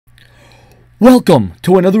Welcome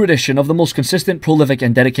to another edition of the most consistent, prolific,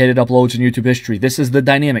 and dedicated uploads in YouTube history. This is the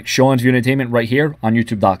dynamic Sean's View Entertainment right here on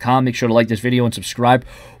YouTube.com. Make sure to like this video and subscribe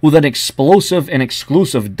with an explosive and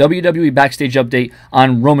exclusive WWE Backstage update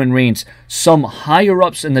on Roman Reigns. Some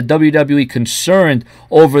higher-ups in the WWE concerned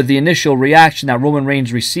over the initial reaction that Roman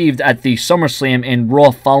Reigns received at the SummerSlam and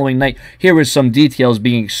Raw following night. Here is some details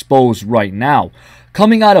being exposed right now.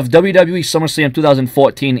 Coming out of WWE SummerSlam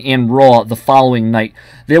 2014 and Raw the following night,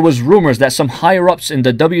 there was rumors that some higher-ups in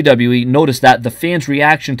the WWE noticed that the fans'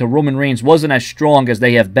 reaction to Roman Reigns wasn't as strong as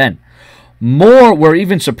they have been. More were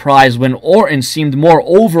even surprised when Orton seemed more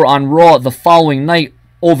over on Raw the following night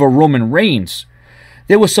over Roman Reigns.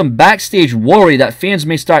 There was some backstage worry that fans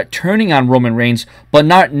may start turning on Roman Reigns, but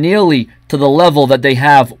not nearly to the level that they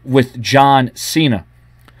have with John Cena.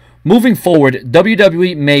 Moving forward,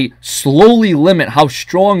 WWE may slowly limit how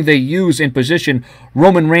strong they use and position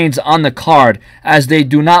Roman Reigns on the card, as they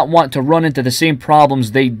do not want to run into the same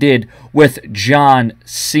problems they did with John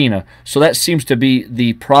Cena. So that seems to be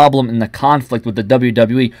the problem in the conflict with the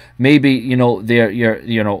WWE. Maybe,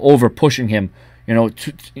 they're over pushing him,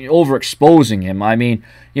 overexposing him. I mean,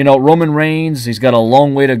 Roman Reigns, he's got a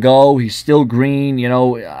long way to go. He's still green,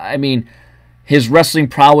 his wrestling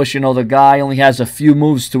prowess, the guy only has a few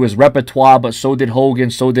moves to his repertoire, but so did Hogan,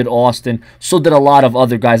 so did Austin, so did a lot of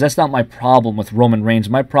other guys. That's not my problem with Roman Reigns.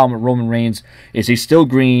 My problem with Roman Reigns is he's still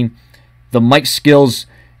green. The mic skills,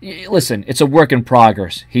 listen, it's a work in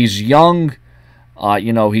progress. He's young,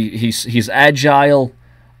 he's agile.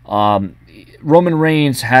 Roman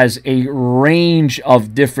Reigns has a range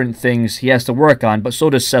of different things he has to work on, but so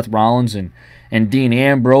does Seth Rollins and Dean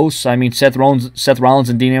Ambrose. I mean, Seth Rollins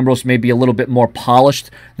and Dean Ambrose may be a little bit more polished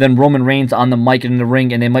than Roman Reigns on the mic and in the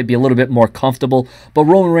ring, and they might be a little bit more comfortable. But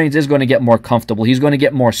Roman Reigns is going to get more comfortable. He's going to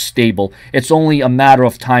get more stable. It's only a matter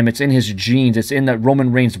of time. It's in his genes. It's in that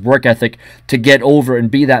Roman Reigns' work ethic to get over and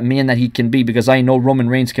be that man that he can be, because I know Roman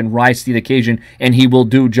Reigns can rise to the occasion, and he will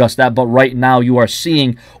do just that. But right now, you are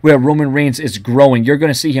seeing where Roman Reigns is growing. You're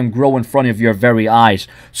going to see him grow in front of your very eyes.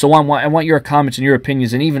 So I want your comments and your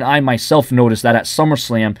opinions, and even I myself noticed that at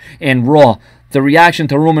SummerSlam and Raw, the reaction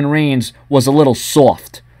to Roman Reigns was a little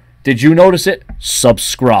soft. Did you notice it?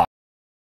 Subscribe.